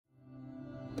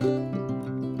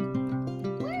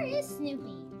Where is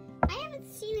Snoopy? I haven't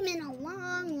seen him in a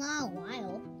long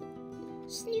while.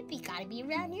 Snoopy gotta be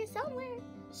around here somewhere.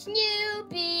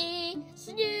 Snoopy,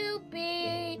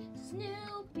 Snoopy,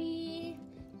 Snoopy.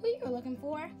 Who you looking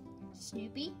for?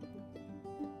 Snoopy?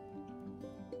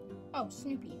 Oh,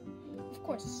 Snoopy. Of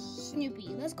course,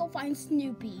 Snoopy. Let's go find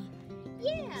Snoopy.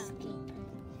 Yeah. Escape. All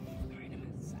right, I'm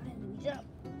outside. Let me jump.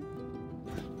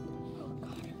 Oh,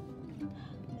 God.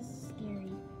 This is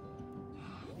scary.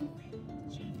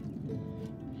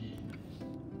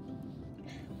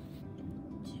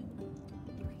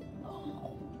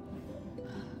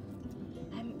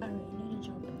 I really need to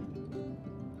jump. Just be brave.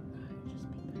 One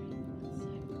sec.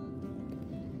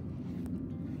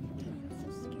 It's so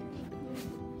scary.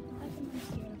 I think I'm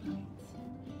scared of heights.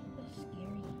 They're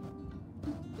scary.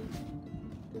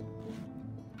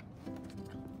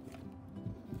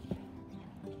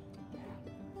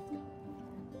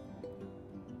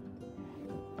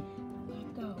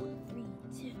 Let's go. 3,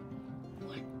 2,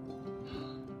 1.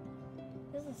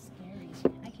 This is scary.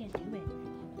 I can't do it.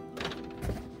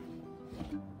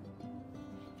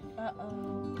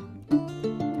 Uh-oh.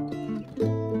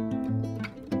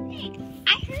 Hey,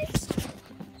 I heard Snoopy.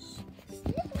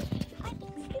 I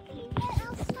think Snoopy went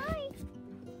outside.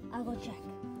 I'll go check.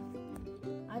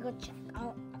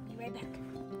 I'll be right back.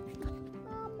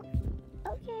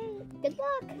 Okay. Good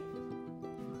luck.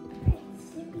 Alright,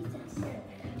 Snoopy's upstairs.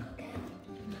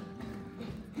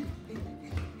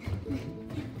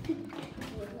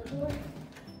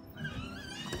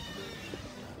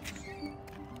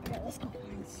 Let's go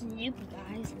find Snoopy,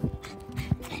 guys.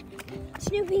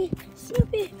 Snoopy,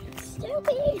 Snoopy,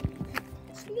 Snoopy,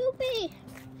 Snoopy.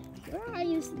 Where are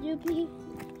you, Snoopy?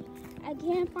 I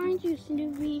can't find you,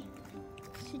 Snoopy.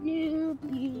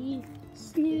 Snoopy,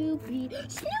 Snoopy,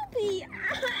 Snoopy.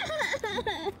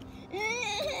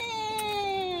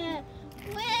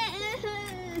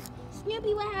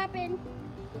 Snoopy, what happened?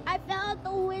 I fell out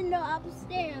the window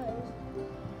upstairs.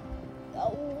 The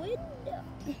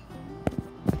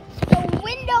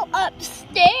window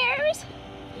upstairs?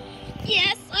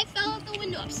 Yes, I fell out the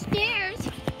window upstairs.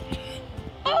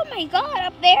 Oh my God,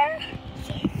 up there?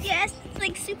 Yes, it's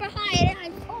like super high and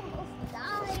I almost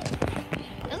died.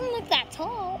 Doesn't look that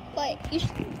tall, but it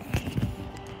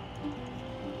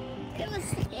was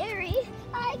scary.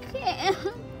 I can't.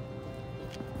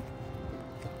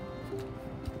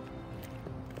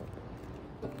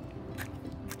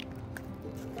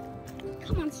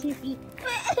 Come on, Snoopy.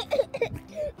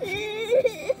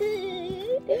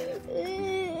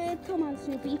 Come on,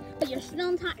 Snoopy. But you're still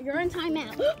in time. You're in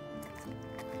timeout.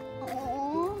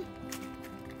 Aww.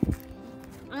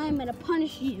 I'm gonna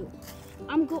punish you.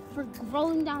 I'm for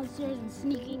rolling downstairs and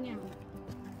sneaking out.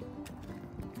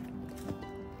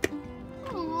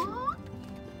 Aww.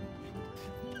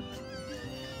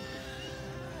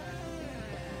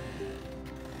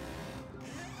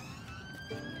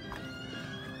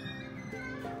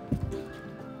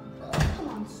 Come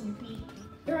on, Snoopy.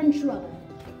 You're in trouble.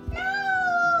 No!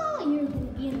 You're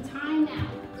gonna be in timeout.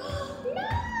 No!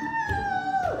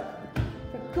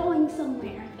 You're going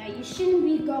somewhere that you shouldn't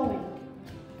be going.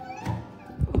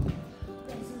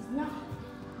 This is not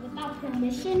without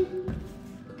permission.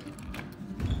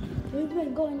 We've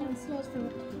been going downstairs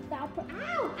without permission.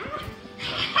 Ow!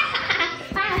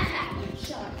 Ah!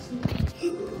 Shut up,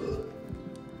 Snoopy.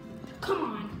 Come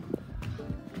on.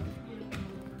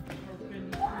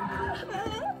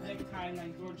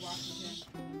 Like George Washington.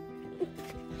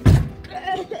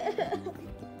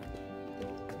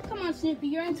 Come on, Snoopy,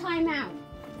 you're in timeout.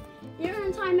 You're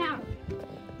in timeout.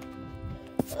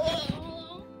 Let's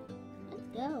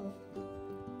go.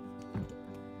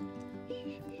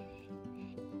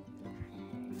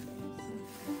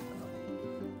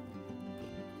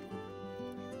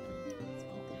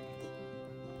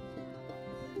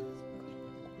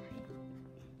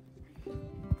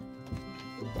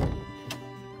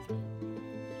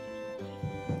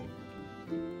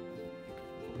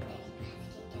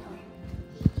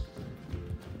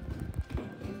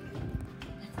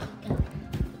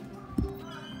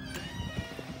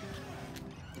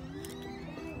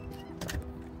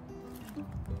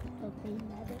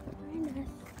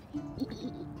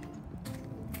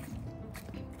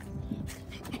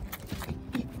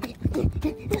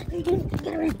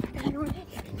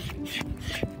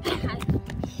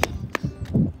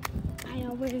 I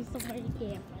know where's somebody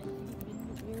can't find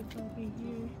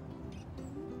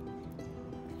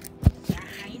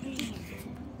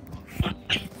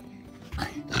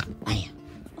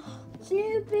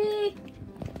Snoopy!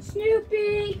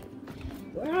 Snoopy!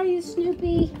 Where are you,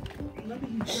 Snoopy? Look at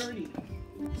you dirty.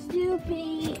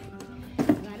 Snoopy! I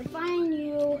gotta find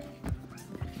you.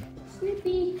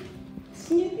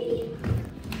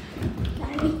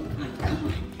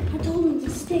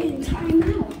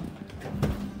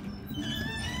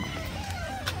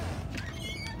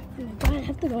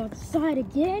 outside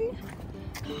again.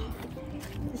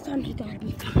 This time he gotta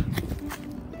be found.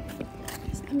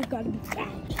 This time he gotta be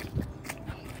found.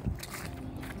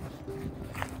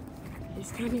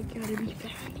 This time he gotta be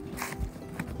found.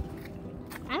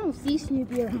 I don't see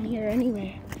Snoopy around here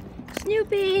anywhere.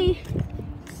 Snoopy!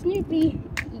 Snoopy!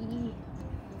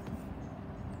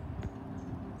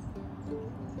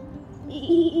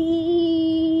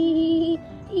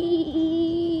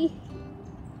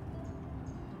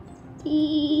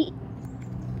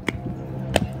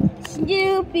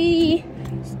 Snoopy!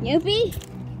 Snoopy!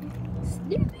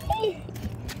 Snoopy!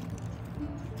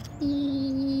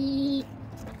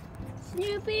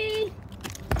 Snoopy!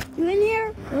 You in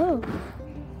here? Oh,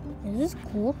 this is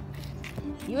cool.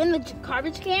 You in the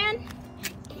garbage can?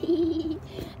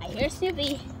 I hear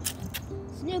Snoopy.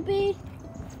 Snoopy?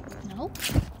 Nope.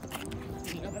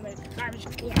 Get over the garbage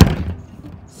can.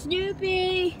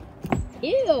 Snoopy!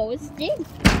 Ew, it stinks.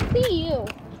 Ew.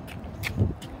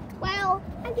 Well,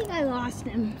 I think I lost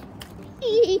him.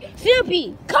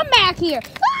 Snoopy, come back here!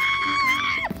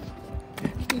 Ah!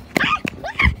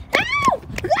 Help!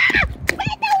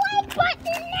 Hit the like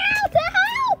button now to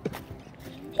help!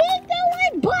 Hit the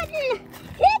like button!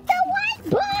 Hit the like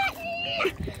button!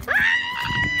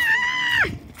 Ah!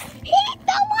 Hit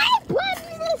the like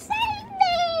button to save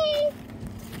me!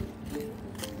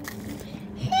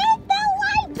 Hit the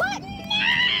like button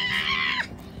now!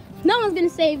 No one's gonna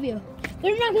save you.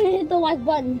 They're not gonna hit the like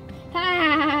button.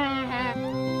 Ha!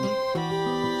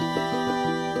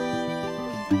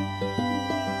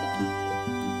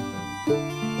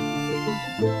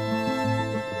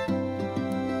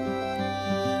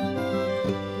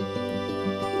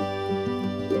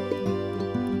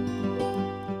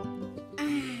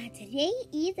 Today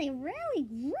is a really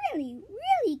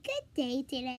good day today.